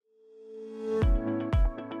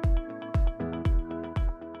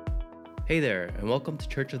Hey there, and welcome to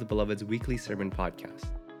Church of the Beloved's weekly sermon podcast.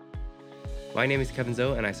 My name is Kevin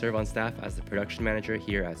Zoe, and I serve on staff as the production manager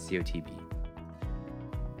here at COTB.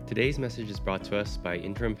 Today's message is brought to us by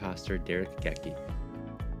Interim Pastor Derrick Gaetke.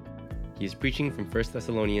 He is preaching from 1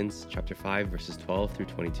 Thessalonians chapter 5, verses 12 through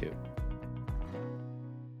 22.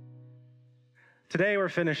 Today we're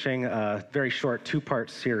finishing a very short two-part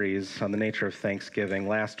series on the nature of Thanksgiving.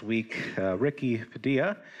 Last week, Ricky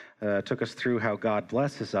Padilla took us through how God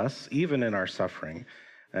blesses us, even in our suffering,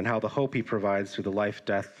 and how the hope he provides through the life,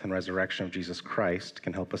 death, and resurrection of Jesus Christ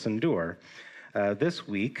can help us endure. This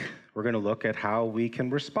week, we're going to look at how we can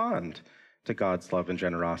respond to God's love and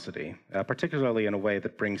generosity, particularly in a way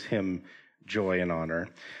that brings him joy and honor.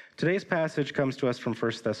 Today's passage comes to us from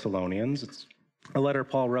 1 Thessalonians. It's a letter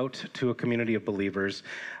Paul wrote to a community of believers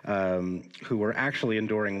who were actually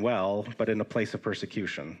enduring well, but in a place of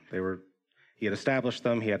persecution. He had established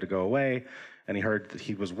them, he had to go away, and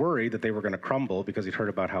he was worried that they were going to crumble because he'd heard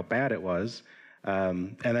about how bad it was.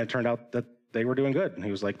 And then it turned out that they were doing good. And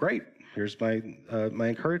he was like, great, here's my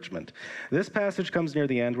encouragement. This passage comes near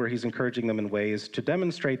the end where he's encouraging them in ways to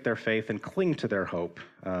demonstrate their faith and cling to their hope.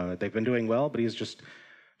 They've been doing well, but he's just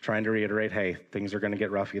trying to reiterate, hey, things are going to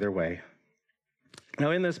get rough either way.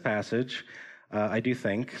 Now, in this passage, I do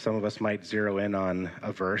think some of us might zero in on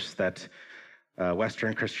a verse that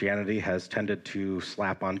Western Christianity has tended to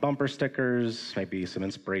slap on bumper stickers, maybe some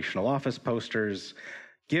inspirational office posters.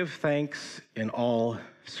 Give thanks in all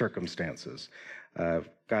circumstances. I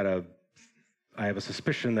have a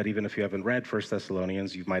suspicion that even if you haven't read 1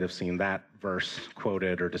 Thessalonians, you might have seen that verse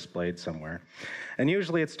quoted or displayed somewhere. And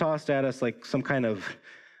usually it's tossed at us like some kind of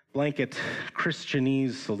blanket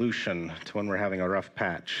Christianese solution to when we're having a rough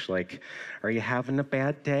patch. Like, are you having a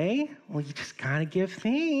bad day? Well, you just gotta give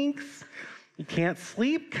thanks. You can't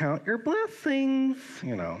sleep, count your blessings,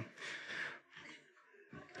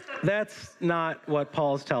 That's not what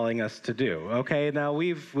Paul's telling us to do, okay? Now,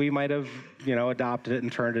 we might have, adopted it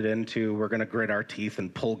and turned it into we're going to grit our teeth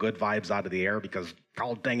and pull good vibes out of the air because,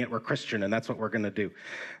 oh, dang it, we're Christian, and that's what we're going to do.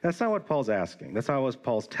 That's not what Paul's asking. That's not what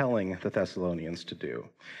Paul's telling the Thessalonians to do.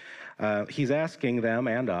 He's asking them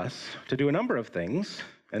and us to do a number of things,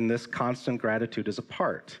 and this constant gratitude is a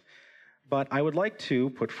part. But I would like to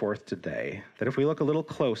put forth today that if we look a little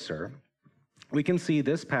closer, we can see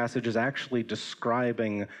this passage is actually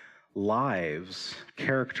describing lives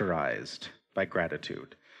characterized by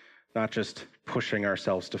gratitude, not just pushing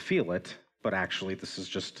ourselves to feel it, but actually this is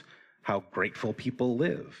just how grateful people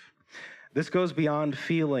live. This goes beyond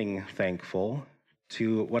feeling thankful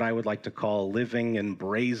to what I would like to call living in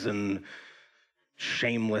brazen,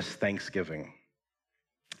 shameless thanksgiving.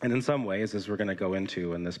 And in some ways, as we're going to go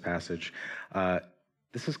into in this passage,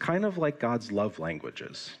 this is kind of like God's love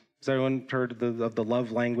languages. Has everyone heard of the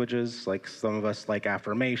love languages? Like some of us like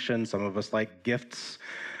affirmation, some of us like gifts,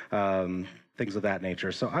 things of that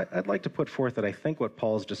nature. So I'd like to put forth that I think what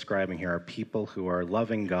Paul's describing here are people who are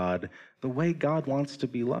loving God the way God wants to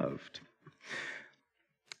be loved.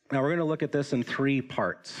 Now we're going to look at this in three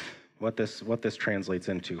parts, what this translates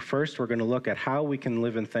into. First, we're going to look at how we can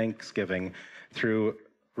live in thanksgiving through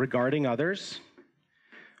regarding others,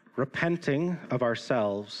 repenting of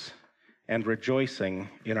ourselves, and rejoicing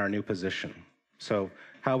in our new position. So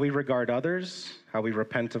how we regard others, how we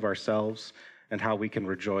repent of ourselves, and how we can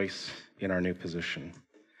rejoice in our new position.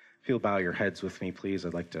 If you'll bow your heads with me, please,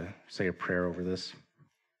 I'd like to say a prayer over this.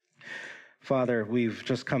 Father, we've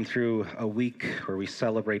just come through a week where we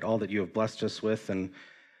celebrate all that you have blessed us with, and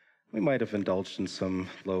we might have indulged in some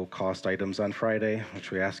low-cost items on Friday, which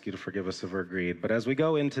we ask you to forgive us of our greed. But as we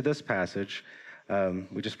go into this passage,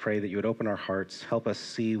 we just pray that you would open our hearts, help us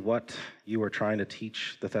see what you are trying to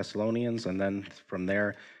teach the Thessalonians, and then from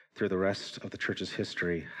there, through the rest of the church's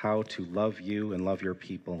history, how to love you and love your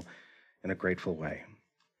people in a grateful way.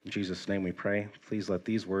 In Jesus' name we pray. Please let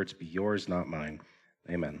these words be yours, not mine.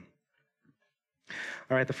 Amen.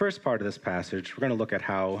 All right, the first part of this passage, we're going to look at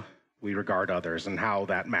how we regard others and how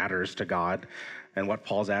that matters to God and what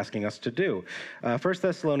Paul's asking us to do. 1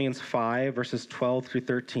 Thessalonians 5, verses 12 through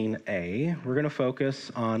 13a, we're going to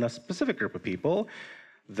focus on a specific group of people,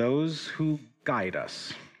 those who guide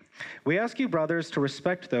us. We ask you, brothers, to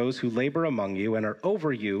respect those who labor among you and are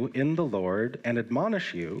over you in the Lord and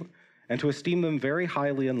admonish you, and to esteem them very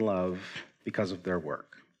highly in love because of their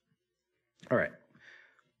work. All right,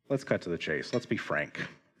 let's cut to the chase. Let's be frank.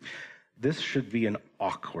 This should be an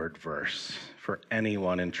awkward verse for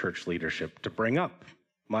anyone in church leadership to bring up,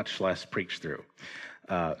 much less preach through.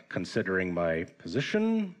 Considering my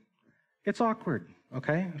position, it's awkward,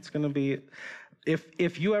 okay? It's going to be,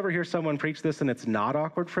 if you ever hear someone preach this and it's not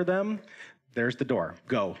awkward for them, there's the door.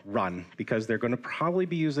 Go, run, because they're going to probably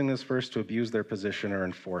be using this verse to abuse their position or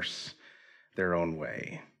enforce their own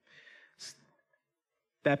way.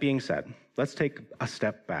 That being said, let's take a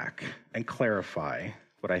step back and clarify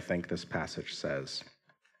what I think this passage says.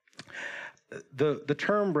 The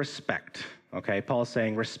term respect, okay, Paul's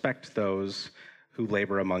saying respect those who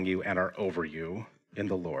labor among you and are over you in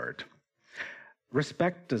the Lord.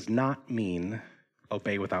 Respect does not mean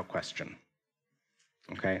obey without question,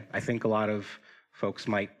 okay? I think a lot of folks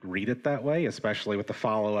might read it that way, especially with the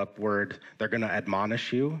follow-up word, they're going to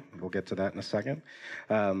admonish you. We'll get to that in a second.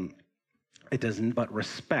 It doesn't, but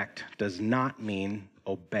respect does not mean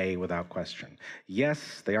obey without question.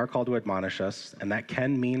 Yes, they are called to admonish us, and that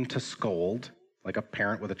can mean to scold, like a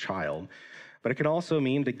parent with a child, but it can also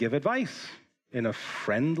mean to give advice in a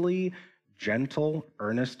friendly, gentle,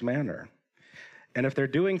 earnest manner. And if they're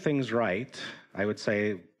doing things right, I would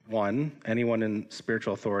say, one, anyone in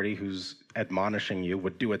spiritual authority who's admonishing you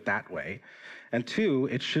would do it that way. And two,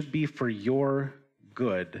 it should be for your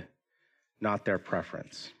good, not their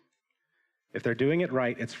preference. If they're doing it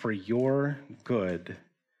right, it's for your good,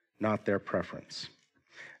 not their preference.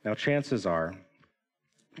 Now, chances are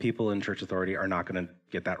people in church authority are not going to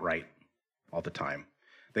get that right all the time.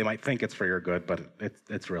 They might think it's for your good, but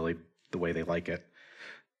it's really the way they like it.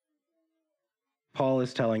 Paul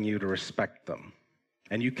is telling you to respect them.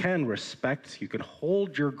 And you can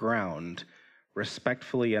hold your ground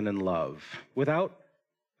respectfully and in love without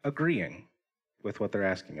agreeing with what they're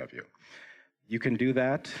asking of you. You can do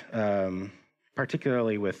that,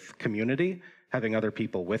 particularly with community, having other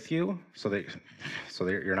people with you so that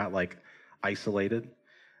you're not like isolated.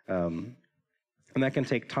 And that can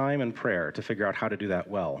take time and prayer to figure out how to do that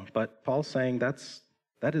well. But Paul's saying that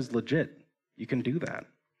is legit. You can do that.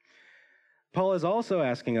 Paul is also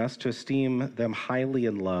asking us to esteem them highly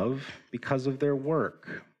in love because of their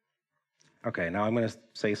work. Okay, now I'm going to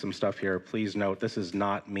say some stuff here. Please note, this is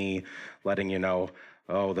not me letting you know,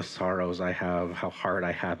 oh, the sorrows I have, how hard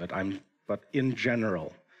I have it. But in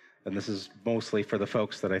general, and this is mostly for the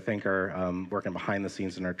folks that I think are working behind the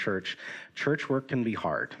scenes in our church work can be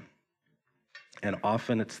hard. And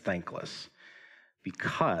often it's thankless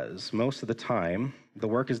because most of the time the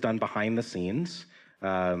work is done behind the scenes.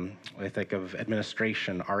 I think of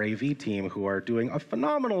administration, our AV team, who are doing a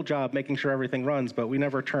phenomenal job making sure everything runs, but we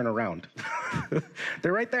never turn around.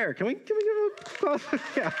 They're right there. Can we give a applause?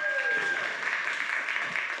 Yeah.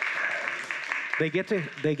 They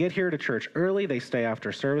get here to church early. They stay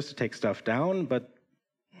after service to take stuff down, but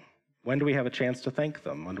when do we have a chance to thank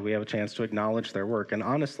them? When do we have a chance to acknowledge their work? And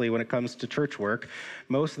honestly, when it comes to church work,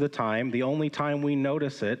 most of the time, the only time we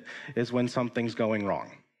notice it is when something's going wrong.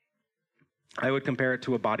 I would compare it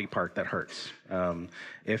to a body part that hurts.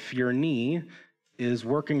 If your knee is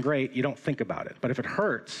working great, you don't think about it. But if it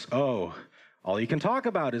hurts, all you can talk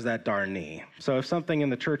about is that darn knee. So if something in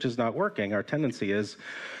the church is not working, our tendency is,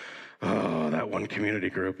 that one community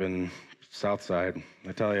group in Southside,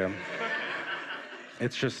 I tell you, it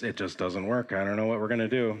just doesn't work. I don't know what we're going to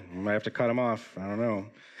do. We might have to cut them off. I don't know.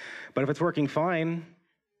 But if it's working fine,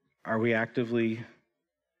 are we actively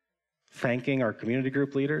thanking our community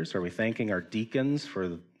group leaders? Are we thanking our deacons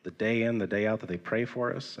for the day in, the day out that they pray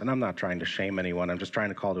for us? And I'm not trying to shame anyone. I'm just trying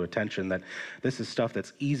to call to attention that this is stuff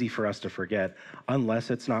that's easy for us to forget unless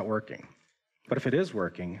it's not working. But if it is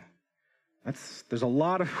working, there's a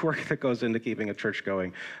lot of work that goes into keeping a church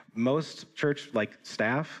going. Most church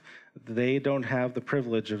staff, they don't have the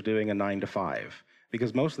privilege of doing a 9 to 5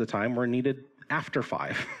 because most of the time we're needed after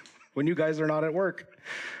 5 when you guys are not at work.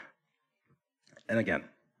 And again,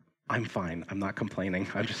 I'm fine. I'm not complaining.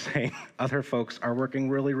 I'm just saying other folks are working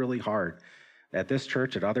really, really hard at this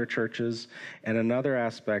church, at other churches. And another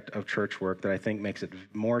aspect of church work that I think makes it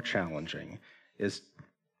more challenging is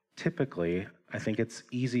typically, I think it's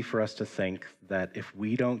easy for us to think that if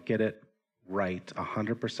we don't get it right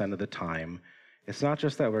 100% of the time, it's not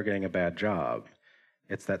just that we're getting a bad job,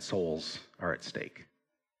 it's that souls are at stake.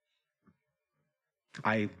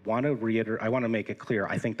 I want to make it clear,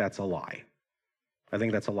 I think that's a lie. I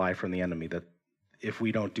think that's a lie from the enemy, that if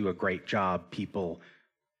we don't do a great job, people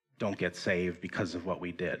don't get saved because of what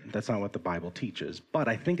we did. That's not what the Bible teaches. But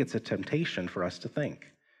I think it's a temptation for us to think.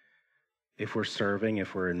 If we're serving,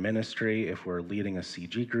 if we're in ministry, if we're leading a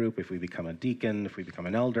CG group, if we become a deacon, if we become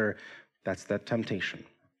an elder, that's that temptation.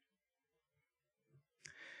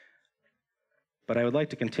 But I would like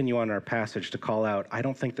to continue on our passage to call out, I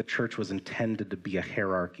don't think the church was intended to be a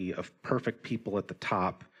hierarchy of perfect people at the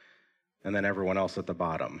top and then everyone else at the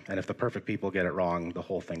bottom. And if the perfect people get it wrong, the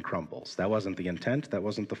whole thing crumbles. That wasn't the intent, that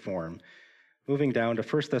wasn't the form. Moving down to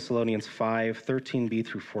 1 Thessalonians 5, 13b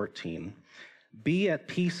through 14. Be at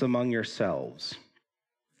peace among yourselves.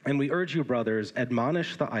 And we urge you, brothers,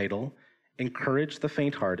 admonish the idle, encourage the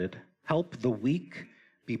faint-hearted, help the weak,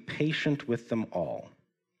 be patient with them all.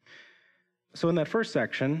 So in that first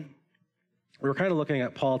section, we were kind of looking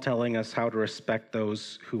at Paul telling us how to respect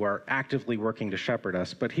those who are actively working to shepherd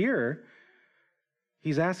us. But here,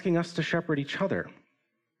 he's asking us to shepherd each other.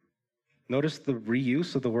 Notice the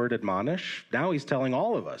reuse of the word admonish. Now he's telling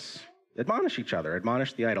all of us, admonish each other,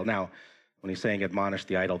 admonish the idle. Now, when he's saying admonish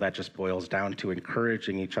the idle, that just boils down to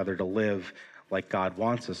encouraging each other to live like God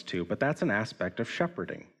wants us to, but that's an aspect of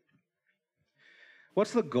shepherding.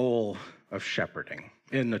 What's the goal of shepherding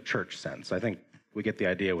in a church sense? I think we get the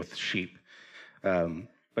idea with sheep,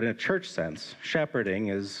 but in a church sense, shepherding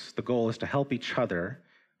the goal is to help each other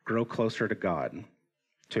grow closer to God,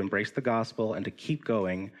 to embrace the gospel, and to keep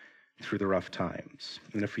going through the rough times.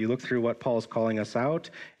 And if you look through what Paul's calling us out,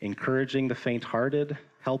 encouraging the faint-hearted,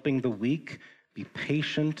 helping the weak, be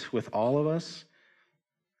patient with all of us,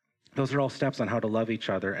 those are all steps on how to love each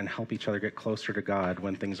other and help each other get closer to God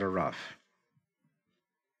when things are rough.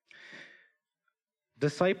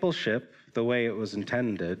 Discipleship, the way it was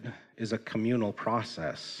intended, is a communal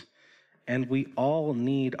process, and we all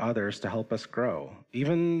need others to help us grow,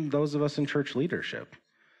 even those of us in church leadership.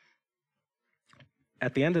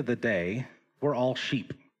 At the end of the day, we're all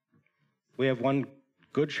sheep. We have one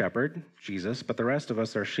good shepherd, Jesus, but the rest of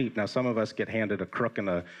us are sheep. Now, some of us get handed a crook and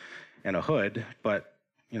a hood, but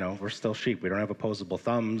we're still sheep. We don't have opposable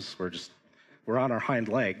thumbs. We're on our hind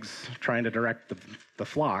legs trying to direct the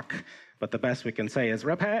flock, but the best we can say is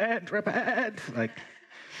repent, repent.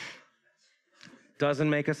 Doesn't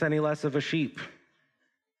make us any less of a sheep.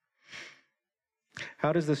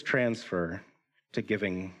 How does this transfer to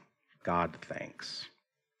giving God thanks?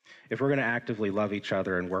 If we're going to actively love each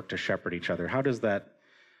other and work to shepherd each other, how does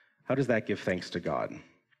that give thanks to God?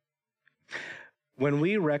 When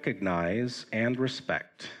we recognize and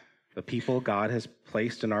respect the people God has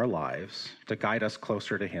placed in our lives to guide us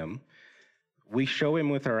closer to Him, we show Him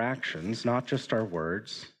with our actions, not just our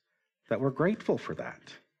words, that we're grateful for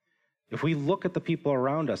that. If we look at the people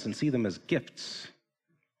around us and see them as gifts,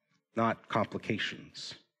 not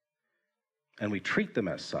complications, and we treat them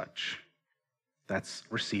as such, that's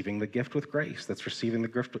receiving the gift with grace. That's receiving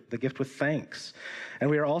the gift with thanks. And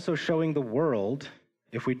we are also showing the world,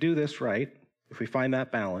 if we do this right, if we find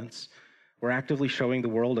that balance, we're actively showing the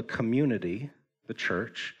world a community, the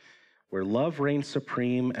church, where love reigns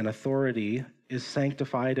supreme and authority is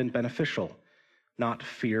sanctified and beneficial, not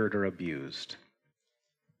feared or abused.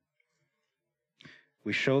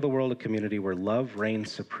 We show the world a community where love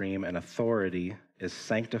reigns supreme and authority is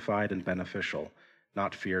sanctified and beneficial,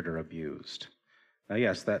 not feared or abused. Now,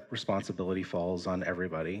 yes, that responsibility falls on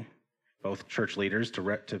everybody, both church leaders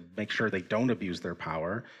to make sure they don't abuse their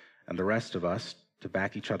power, and the rest of us to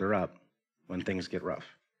back each other up when things get rough.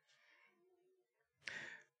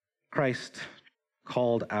 Christ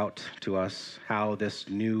called out to us how this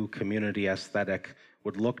new community aesthetic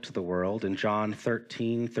would look to the world. In John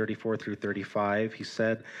 13, 34 through 35, he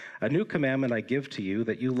said, "A new commandment I give to you,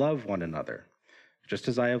 that you love one another. Just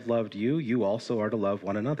as I have loved you, you also are to love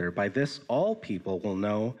one another. By this, all people will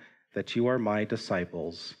know that you are my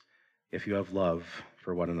disciples, if you have love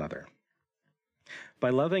for one another." By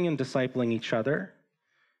loving and discipling each other,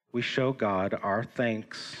 we show God our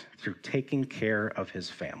thanks through taking care of His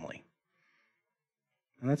family.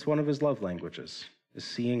 And that's one of His love languages, is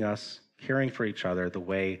seeing us caring for each other the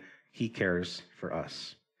way He cares for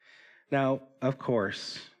us. Now, of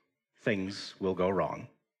course, things will go wrong.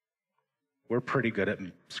 We're pretty good at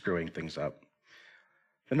screwing things up.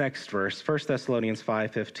 The next verse, 1 Thessalonians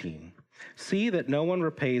 5:15. "See that no one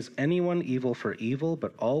repays anyone evil for evil,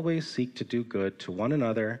 but always seek to do good to one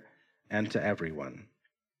another and to everyone."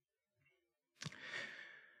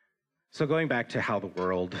 So going back to how the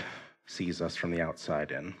world sees us from the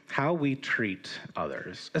outside in, how we treat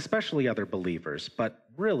others, especially other believers, but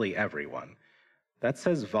really everyone, that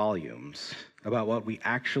says volumes about what we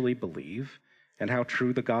actually believe and how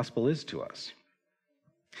true the gospel is to us.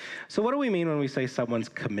 So what do we mean when we say someone's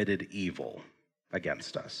committed evil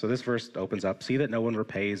against us? So this verse opens up, "See that no one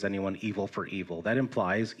repays anyone evil for evil." That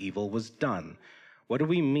implies evil was done. What do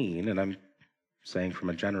we mean, and I'm saying from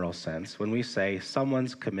a general sense, when we say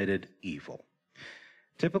someone's committed evil?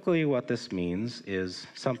 Typically what this means is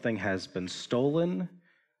something has been stolen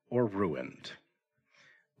or ruined,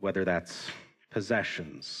 whether that's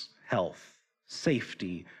possessions, health,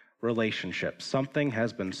 safety, relationships. Something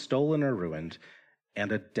has been stolen or ruined,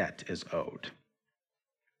 and a debt is owed.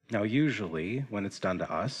 Now, usually, when it's done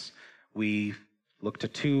to us, we look to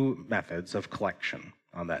two methods of collection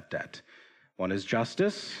on that debt. One is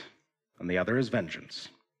justice, and the other is vengeance.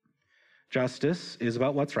 Justice is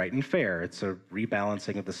about what's right and fair. It's a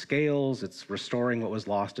rebalancing of the scales. It's restoring what was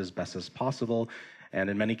lost as best as possible. And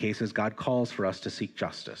in many cases, God calls for us to seek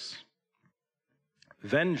justice.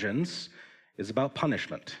 Vengeance is about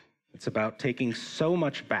punishment. It's about taking so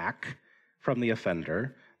much back from the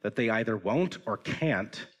offender that they either won't or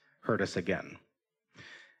can't hurt us again.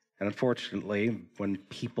 And unfortunately, when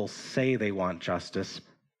people say they want justice,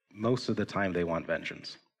 most of the time they want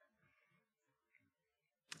vengeance.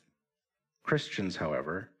 Christians,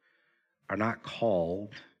 however, are not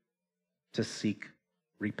called to seek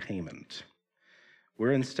repayment.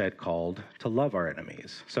 We're instead called to love our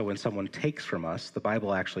enemies. So when someone takes from us, the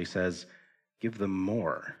Bible actually says, give them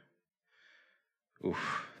more.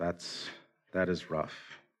 Oof, that is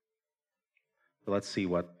rough. But let's see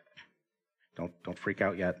don't freak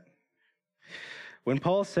out yet. When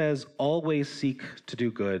Paul says, always seek to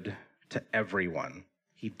do good to everyone,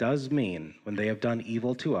 he does mean when they have done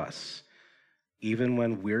evil to us, even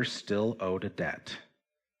when we're still owed a debt.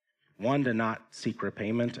 One, to not seek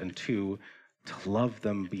repayment, and two, to love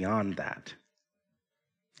them beyond that.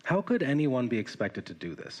 How could anyone be expected to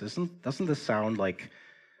do this? Doesn't this sound like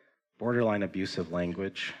borderline abusive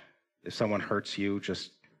language? If someone hurts you,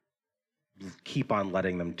 just keep on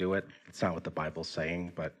letting them do it. It's not what the Bible's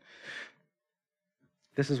saying, but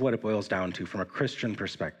this is what it boils down to from a Christian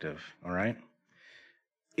perspective, all right?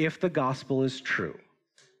 If the gospel is true,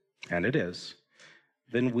 and it is,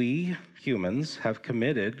 then we humans have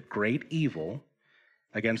committed great evil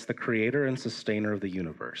against the creator and sustainer of the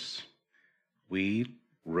universe. We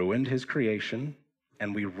ruined his creation,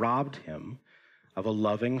 and we robbed him of a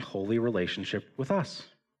loving, holy relationship with us.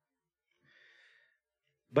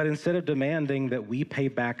 But instead of demanding that we pay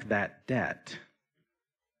back that debt,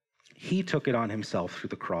 he took it on himself through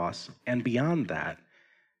the cross, and beyond that,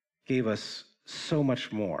 gave us so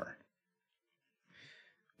much more.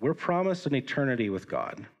 We're promised an eternity with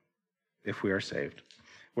God, if we are saved,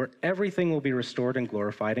 where everything will be restored and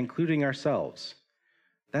glorified, including ourselves.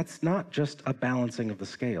 That's not just a balancing of the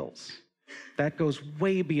scales. That goes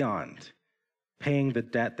way beyond paying the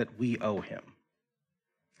debt that we owe him.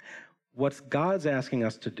 What God's asking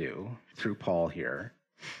us to do through Paul here,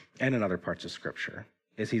 and in other parts of Scripture,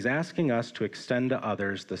 is he's asking us to extend to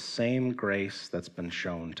others the same grace that's been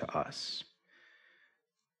shown to us.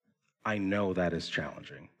 I know that is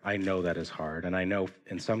challenging. I know that is hard, and I know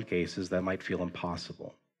in some cases that might feel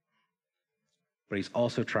impossible. But he's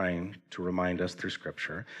also trying to remind us through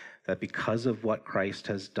Scripture that because of what Christ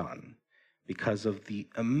has done, because of the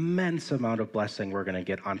immense amount of blessing we're going to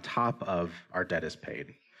get on top of our debt is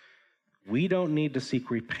paid, we don't need to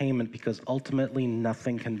seek repayment because ultimately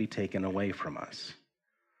nothing can be taken away from us.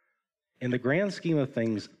 In the grand scheme of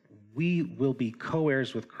things, we will be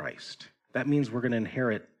co-heirs with Christ. That means we're going to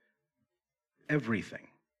inherit everything.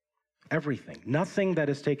 Everything. Nothing that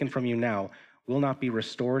is taken from you now will not be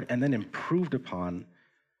restored and then improved upon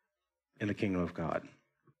in the kingdom of God.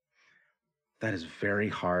 That is very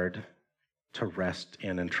hard to rest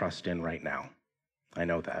in and trust in right now. I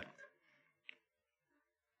know that.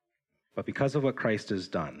 But because of what Christ has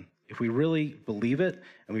done, if we really believe it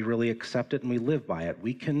and we really accept it and we live by it,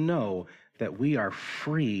 we can know that we are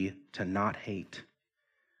free to not hate.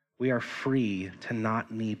 We are free to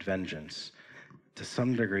not need vengeance, to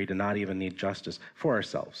some degree to not even need justice for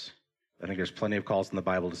ourselves. I think there's plenty of calls in the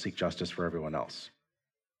Bible to seek justice for everyone else.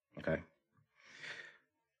 Okay?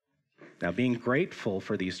 Now, being grateful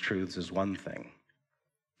for these truths is one thing,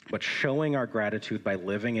 but showing our gratitude by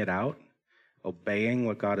living it out, obeying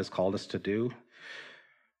what God has called us to do,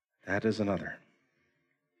 that is another.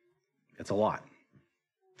 It's a lot.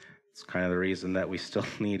 It's kind of the reason that we still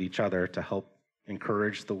need each other to help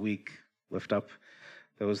encourage the weak, lift up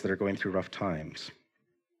those that are going through rough times.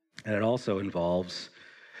 And it also involves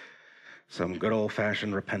some good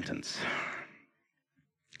old-fashioned repentance.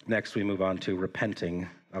 Next, we move on to repenting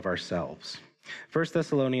of ourselves. 1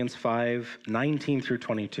 Thessalonians 5:19 through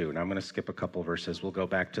 22. Now I'm going to skip a couple verses. We'll go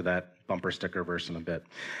back to that bumper sticker verse in a bit.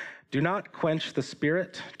 Do not quench the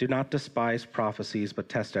spirit. Do not despise prophecies, but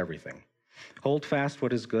test everything. Hold fast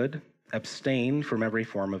what is good. Abstain from every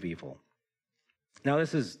form of evil. Now,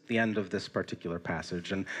 this is the end of this particular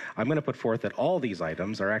passage, and I'm going to put forth that all these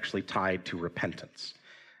items are actually tied to repentance.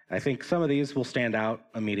 I think some of these will stand out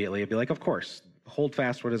immediately. It'd be like, of course, hold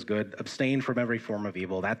fast what is good, abstain from every form of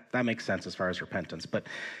evil. That makes sense as far as repentance. But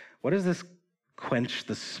what is this quench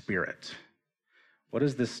the spirit? What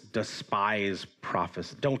is this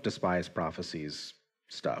don't despise prophecies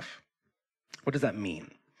stuff? What does that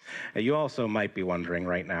mean? You also might be wondering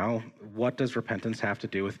right now, what does repentance have to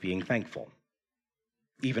do with being thankful?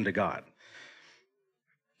 Even to God.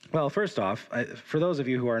 Well, first off, for those of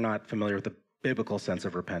you who are not familiar with the biblical sense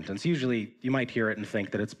of repentance, usually you might hear it and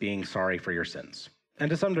think that it's being sorry for your sins. And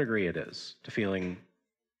to some degree it is, to feeling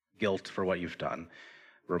guilt for what you've done,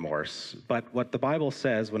 remorse. But what the Bible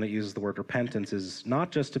says when it uses the word repentance is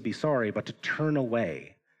not just to be sorry, but to turn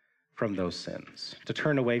away from those sins, to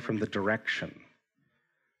turn away from the direction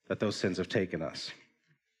that those sins have taken us.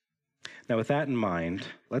 Now, with that in mind,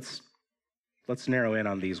 let's narrow in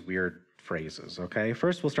on these weird phrases, okay?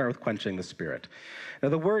 First, we'll start with quenching the Spirit. Now,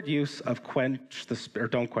 the word use of quench the Spirit, or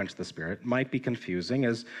don't quench the Spirit, might be confusing,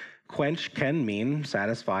 as quench can mean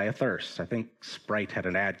satisfy a thirst. I think Sprite had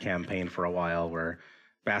an ad campaign for a while where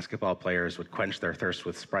basketball players would quench their thirst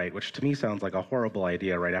with Sprite, which to me sounds like a horrible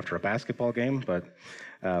idea right after a basketball game, but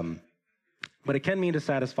it can mean to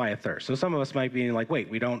satisfy a thirst. So some of us might be like, wait,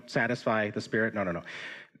 we don't satisfy the Spirit? No.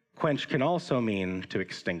 Quench can also mean to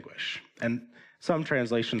extinguish. And some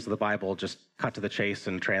translations of the Bible just cut to the chase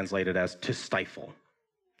and translate it as to stifle.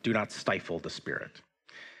 Do not stifle the Spirit.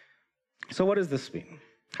 So what does this mean?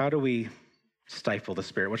 How do we stifle the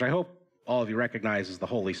Spirit? Which I hope all of you recognize as the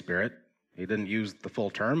Holy Spirit. He didn't use the full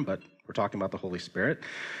term, but we're talking about the Holy Spirit.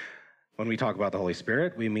 When we talk about the Holy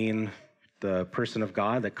Spirit, we mean the person of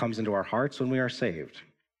God that comes into our hearts when we are saved.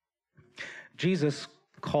 Jesus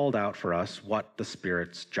called out for us what the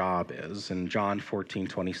Spirit's job is in John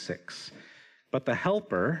 14:26. But the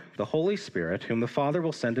Helper, the Holy Spirit, whom the Father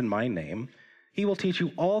will send in my name, he will teach you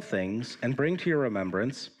all things and bring to your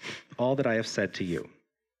remembrance all that I have said to you.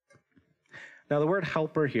 Now, the word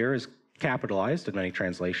helper here is capitalized in many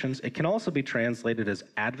translations. It can also be translated as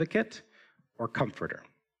advocate or comforter.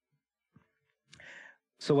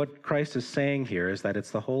 So what Christ is saying here is that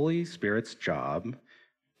it's the Holy Spirit's job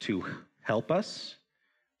to help us,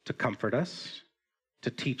 to comfort us, to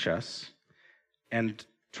teach us, and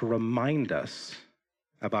to remind us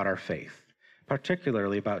about our faith,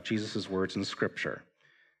 particularly about Jesus' words in Scripture,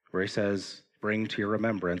 where he says, bring to your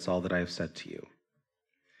remembrance all that I have said to you.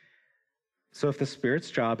 So if the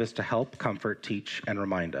Spirit's job is to help, comfort, teach, and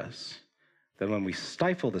remind us, then when we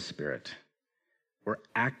stifle the Spirit, we're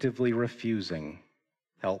actively refusing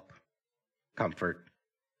help, comfort,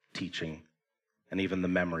 teaching, and even the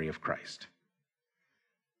memory of Christ.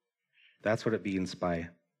 That's what it means by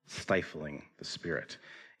stifling the Spirit.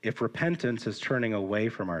 If repentance is turning away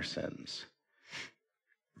from our sins,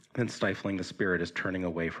 then stifling the Spirit is turning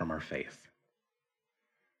away from our faith.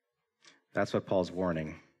 That's what Paul's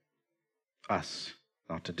warning us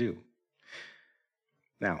not to do.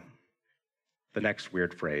 Now, the next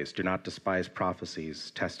weird phrase, do not despise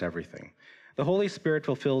prophecies, test everything. The Holy Spirit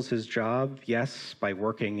fulfills his job, yes, by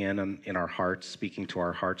working in our hearts, speaking to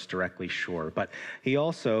our hearts directly, sure, but he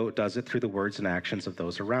also does it through the words and actions of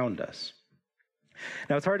those around us.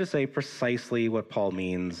 Now, it's hard to say precisely what Paul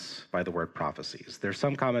means by the word prophecies. There's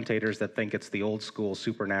some commentators that think it's the old school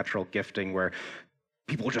supernatural gifting where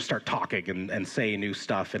people just start talking and say new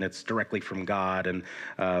stuff, and it's directly from God. And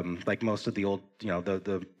like most of the old,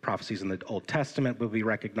 the prophecies in the Old Testament would be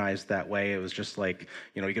recognized that way. It was just like,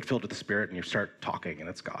 you get filled with the Spirit and you start talking and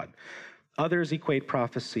it's God. Others equate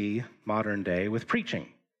prophecy, modern day, with preaching,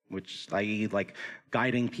 which, i.e., like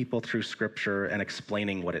guiding people through Scripture and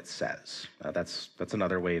explaining what it says. That's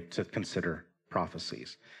another way to consider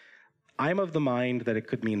prophecies. I'm of the mind that it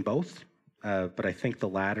could mean both. But I think the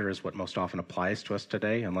latter is what most often applies to us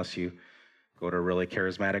today. Unless you go to a really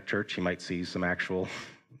charismatic church, you might see some actual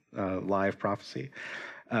live prophecy.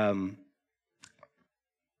 But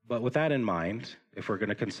with that in mind, if we're going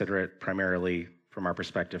to consider it primarily from our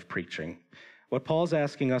perspective, preaching, what Paul's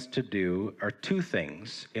asking us to do are two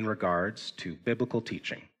things in regards to biblical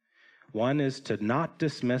teaching. One is to not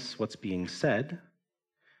dismiss what's being said,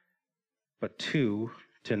 but two,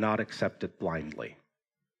 to not accept it blindly.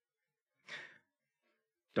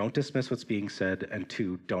 Don't dismiss what's being said, and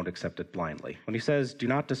two, don't accept it blindly. When he says, do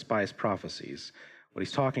not despise prophecies, what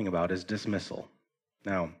he's talking about is dismissal.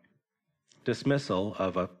 Now, dismissal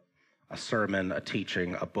of a sermon, a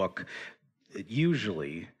teaching, a book, it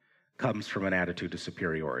usually comes from an attitude of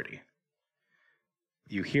superiority.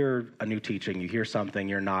 You hear a new teaching, you hear something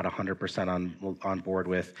you're not 100% on board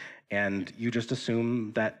with, and you just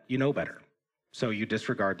assume that you know better. So you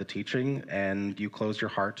disregard the teaching, and you close your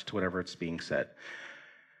heart to whatever it's being said.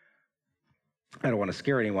 I don't want to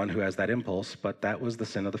scare anyone who has that impulse, but that was the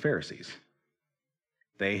sin of the Pharisees.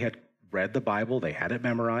 They had read the Bible, they had it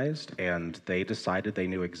memorized, and they decided they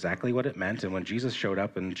knew exactly what it meant. And when Jesus showed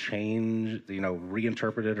up and changed,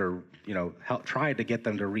 reinterpreted or, tried to get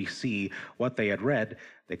them to re-see what they had read,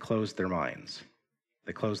 they closed their minds.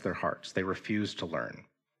 They closed their hearts. They refused to learn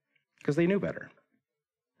because they knew better.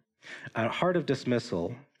 A heart of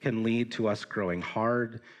dismissal can lead to us growing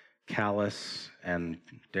hard callous, and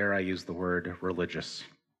dare I use the word religious.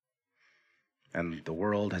 And the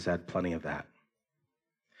world has had plenty of that.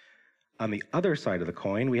 On the other side of the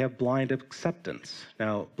coin, we have blind acceptance.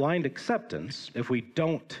 Now, blind acceptance, if we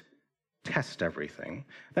don't test everything,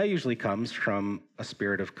 that usually comes from a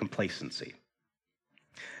spirit of complacency.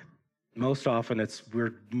 Most often,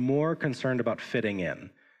 we're more concerned about fitting in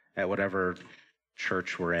at whatever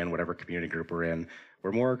church we're in, whatever community group we're in.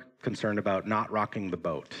 We're more concerned about not rocking the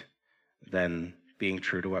boat than being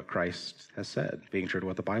true to what Christ has said, being true to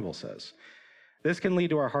what the Bible says. This can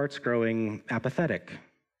lead to our hearts growing apathetic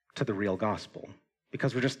to the real gospel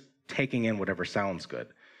because we're just taking in whatever sounds good.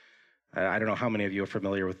 I don't know how many of you are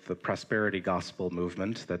familiar with the prosperity gospel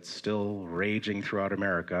movement that's still raging throughout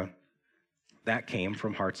America. That came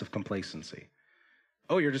from hearts of complacency.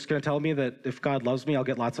 Oh, you're just going to tell me that if God loves me, I'll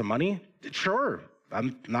get lots of money? Sure.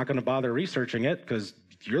 I'm not going to bother researching it because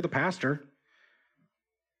you're the pastor.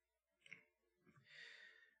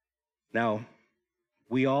 Now,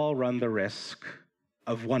 we all run the risk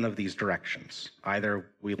of one of these directions. Either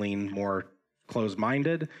we lean more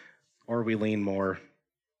closed-minded or we lean more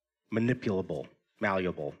manipulable,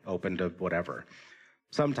 malleable, open to whatever.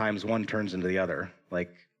 Sometimes one turns into the other,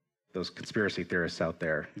 like those conspiracy theorists out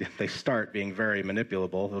there. They start being very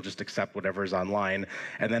manipulable. They'll just accept whatever's online,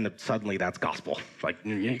 and then suddenly that's gospel. Like,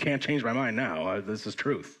 you can't change my mind now. This is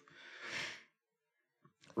truth.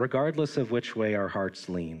 Regardless of which way our hearts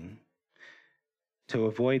lean, to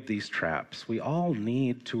avoid these traps, we all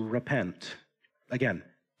need to repent. Again,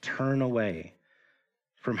 turn away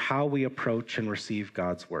from how we approach and receive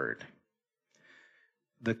God's word.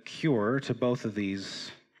 The cure to both of these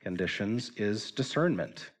conditions is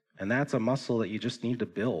discernment, and that's a muscle that you just need to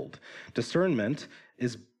build.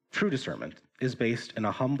 True discernment is based in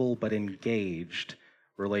a humble but engaged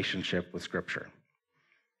relationship with Scripture.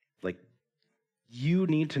 Like, you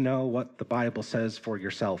need to know what the Bible says for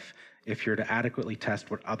yourself if you're to adequately test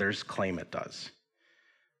what others claim it does.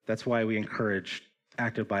 That's why we encourage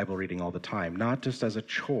active Bible reading all the time, not just as a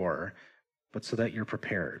chore, but so that you're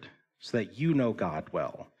prepared, so that you know God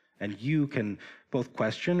well, and you can both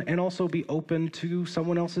question and also be open to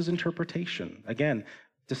someone else's interpretation. Again,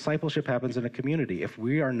 discipleship happens in a community. If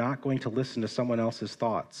we are not going to listen to someone else's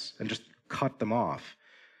thoughts and just cut them off,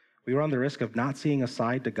 we run the risk of not seeing a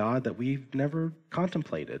side to God that we've never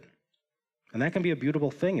contemplated. And that can be a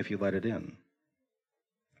beautiful thing if you let it in.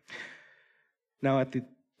 Now,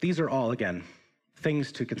 these are all, again,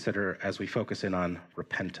 things to consider as we focus in on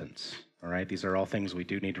repentance, all right? These are all things we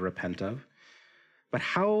do need to repent of. But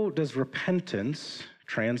how does repentance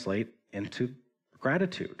translate into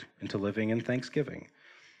gratitude, into living in thanksgiving?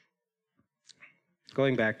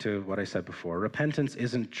 Going back to what I said before, repentance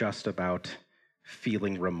isn't just about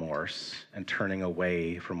feeling remorse and turning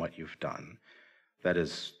away from what you've done. That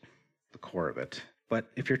is the core of it.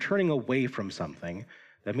 But if you're turning away from something,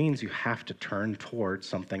 that means you have to turn towards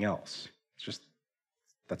something else.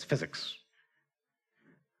 That's physics.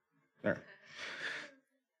 There.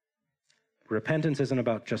 Repentance isn't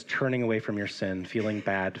about just turning away from your sin, feeling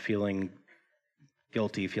bad, feeling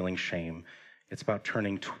guilty, feeling shame. It's about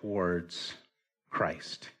turning towards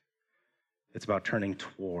Christ. It's about turning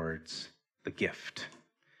towards the gift.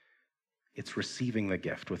 It's receiving the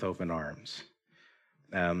gift with open arms.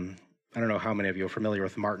 I don't know how many of you are familiar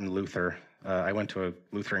with Martin Luther. I went to a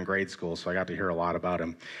Lutheran grade school, so I got to hear a lot about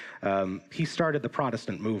him. He started the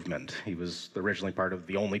Protestant movement. He was originally part of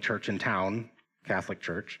the only church in town, Catholic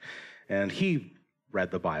Church, and he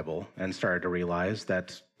read the Bible and started to realize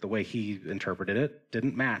that the way he interpreted it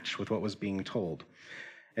didn't match with what was being told.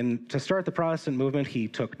 And to start the Protestant movement, he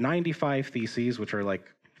took 95 theses, which are like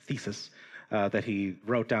thesis, that he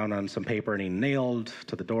wrote down on some paper and he nailed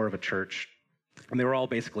to the door of a church. And they were all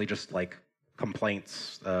basically just like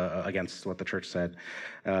complaints against what the church said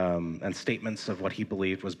and statements of what he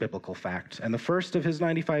believed was biblical fact. And the first of his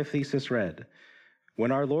 95 theses read,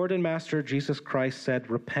 "When our Lord and Master Jesus Christ said,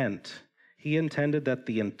 'Repent,' he intended that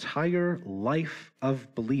the entire life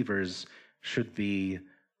of believers should be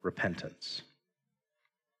repentance."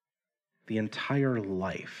 The entire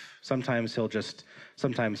life. Sometimes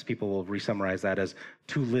people will re-summarize that as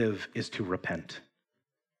to live is to repent.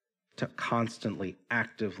 To constantly,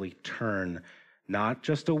 actively turn, not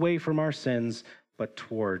just away from our sins, but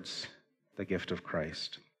towards the gift of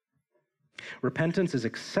Christ. Repentance is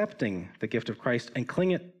accepting the gift of Christ and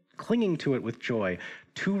clinging to it with joy.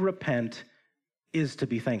 To repent is to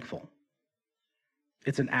be thankful.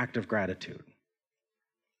 It's an act of gratitude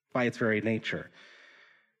by its very nature.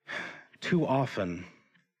 Too often,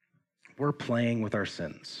 we're playing with our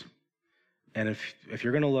sins. And if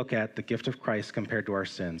you're going to look at the gift of Christ compared to our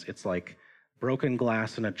sins, it's like broken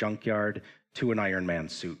glass in a junkyard to an Iron Man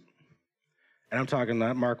suit. And I'm talking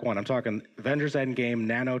not Mark 1, I'm talking Avengers Endgame,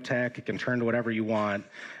 nanotech, it can turn to whatever you want.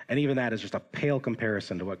 And even that is just a pale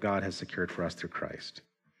comparison to what God has secured for us through Christ.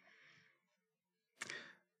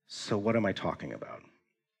 So what am I talking about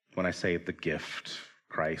when I say the gift,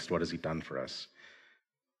 Christ, what has he done for us?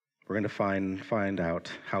 We're going to find out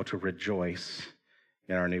how to rejoice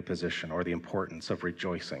in our new position, or the importance of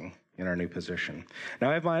rejoicing in our new position.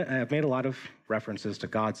 Now, I've made a lot of references to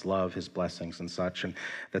God's love, his blessings and such, and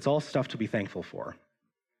that's all stuff to be thankful for.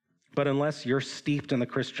 But unless you're steeped in the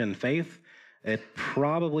Christian faith, it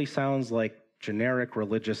probably sounds like generic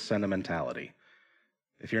religious sentimentality.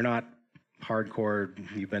 If you're not hardcore,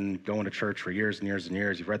 you've been going to church for years and years and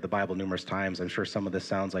years, you've read the Bible numerous times, I'm sure some of this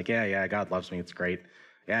sounds like, yeah, God loves me, it's great.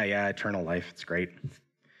 Yeah, eternal life, it's great.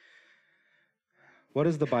 What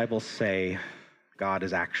does the Bible say God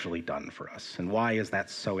has actually done for us? And why is that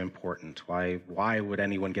so important? Why would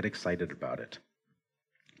anyone get excited about it?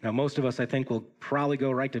 Now, most of us, I think, will probably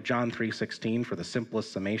go right to John 3:16 for the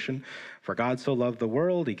simplest summation. For God so loved the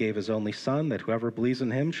world, he gave his only Son, that whoever believes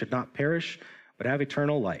in him should not perish, but have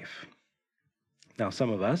eternal life. Now,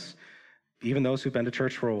 some of us, even those who've been to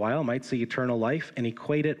church for a while, might see eternal life and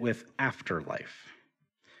equate it with afterlife.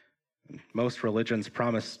 Most religions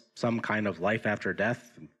promise some kind of life after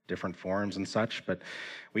death, different forms and such, but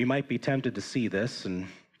we might be tempted to see this and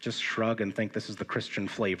just shrug and think this is the Christian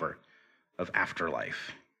flavor of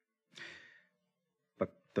afterlife.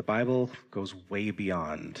 But the Bible goes way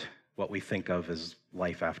beyond what we think of as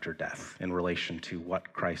life after death in relation to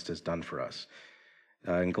what Christ has done for us.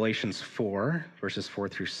 In Galatians 4, verses 4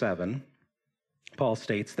 through 7, Paul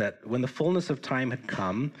states that when the fullness of time had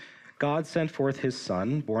come, God sent forth his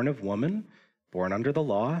Son, born of woman, born under the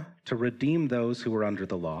law, to redeem those who were under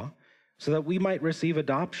the law, so that we might receive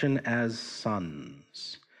adoption as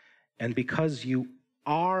sons. And because you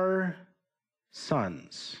are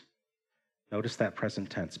sons, notice that present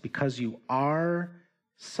tense, because you are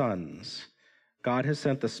sons, God has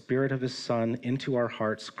sent the Spirit of his Son into our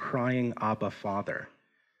hearts, crying, Abba, Father.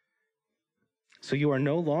 So you are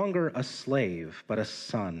no longer a slave, but a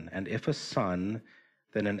son, and if a son,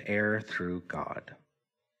 then an heir through God.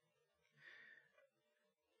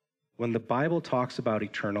 When the Bible talks about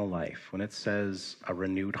eternal life, when it says a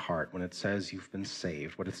renewed heart, when it says you've been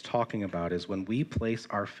saved, what it's talking about is when we place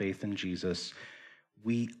our faith in Jesus,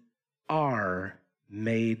 we are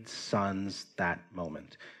made sons that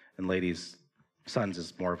moment. And ladies, sons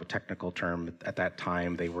is more of a technical term. At that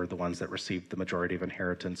time, they were the ones that received the majority of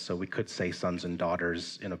inheritance, so we could say sons and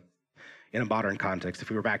daughters in a modern context. If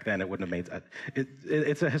we were back then, it wouldn't have made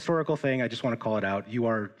it's a historical thing. I just want to call it out. You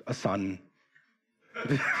are a son.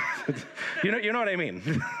 you know what I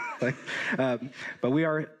mean. But we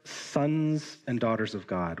are sons and daughters of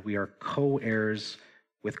God. We are co-heirs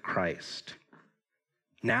with Christ.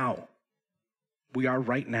 Now, we are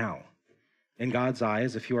right now. In God's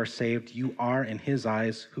eyes, if you are saved, you are in his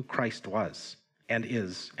eyes who Christ was and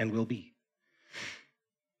is and will be.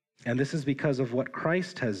 And this is because of what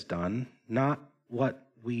Christ has done, not what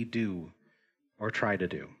we do or try to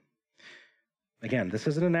do. Again, this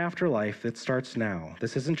isn't an afterlife that starts now.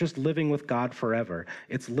 This isn't just living with God forever.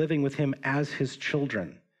 It's living with him as his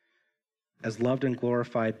children, as loved and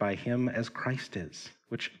glorified by him as Christ is,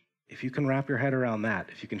 which, if you can wrap your head around that,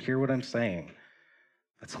 if you can hear what I'm saying,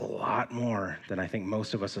 that's a lot more than I think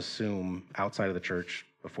most of us assume outside of the church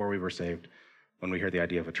before we were saved when we hear the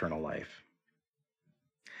idea of eternal life.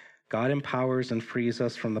 God empowers and frees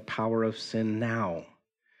us from the power of sin now.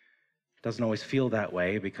 It doesn't always feel that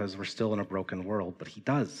way because we're still in a broken world, but he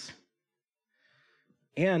does.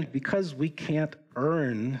 And because we can't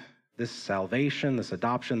earn this salvation, this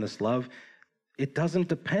adoption, this love, it doesn't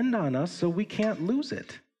depend on us, so we can't lose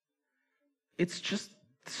it. It's just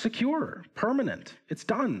secure, permanent. It's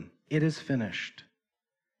done. It is finished.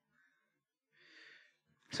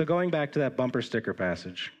 So going back to that bumper sticker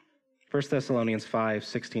passage, 1 Thessalonians 5,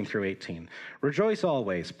 16 through 18. Rejoice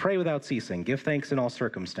always, pray without ceasing, give thanks in all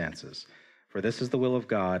circumstances, for this is the will of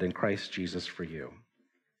God in Christ Jesus for you.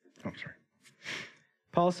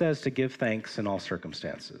 Paul says to give thanks in all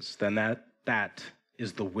circumstances. Then that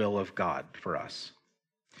is the will of God for us.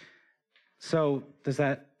 So does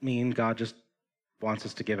that mean God just wants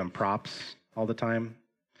us to give him props all the time?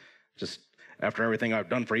 Just after everything I've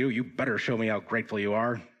done for you, you better show me how grateful you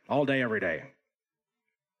are all day, every day.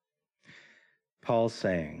 Paul's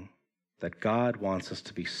saying that God wants us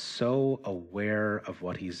to be so aware of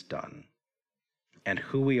what he's done and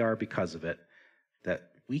who we are because of it that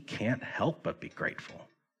we can't help but be grateful.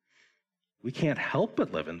 We can't help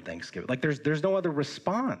but live in thanksgiving. Like there's no other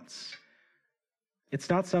response. It's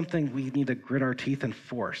not something we need to grit our teeth and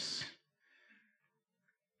force.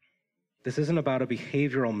 This isn't about a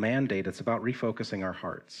behavioral mandate. It's about refocusing our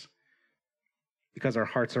hearts. Because our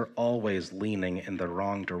hearts are always leaning in the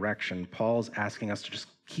wrong direction, Paul's asking us to just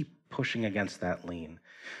keep pushing against that lean.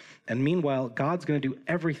 And meanwhile, God's going to do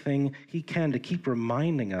everything he can to keep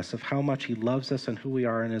reminding us of how much he loves us and who we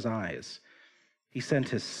are in his eyes. He sent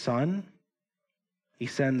his son. He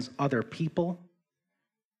sends other people.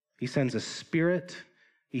 He sends a spirit.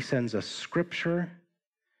 He sends a scripture.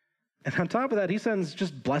 And on top of that, he sends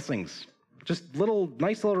just blessings, just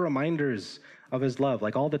nice little reminders of his love,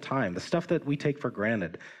 like all the time, the stuff that we take for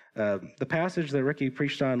granted. The passage that Ricky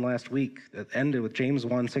preached on last week that ended with James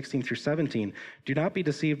 1:16-17. Do not be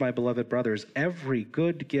deceived, my beloved brothers. Every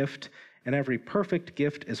good gift and every perfect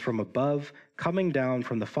gift is from above, coming down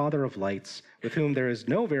from the Father of lights, with whom there is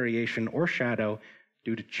no variation or shadow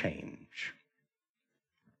due to change.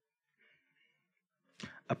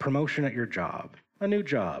 A promotion at your job, a new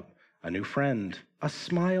friend, a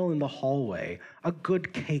smile in the hallway, a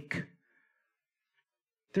good cake.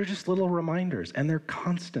 They're just little reminders, and they're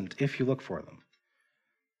constant if you look for them.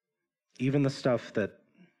 Even the stuff that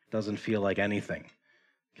doesn't feel like anything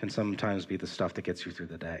can sometimes be the stuff that gets you through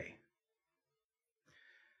the day.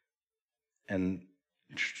 And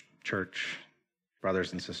church,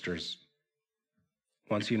 brothers and sisters,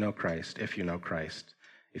 once you know Christ, if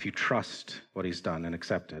you trust what he's done and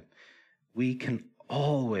accept it, we can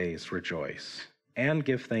always rejoice and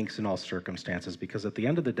give thanks in all circumstances, because at the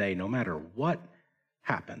end of the day, no matter what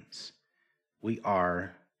happens, we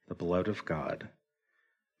are the beloved of God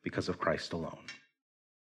because of Christ alone.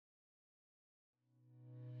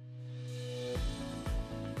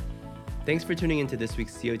 Thanks for tuning into this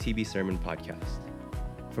week's COTB Sermon Podcast.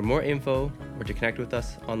 For more info or to connect with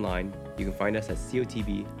us online, you can find us at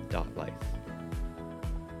cotb.life.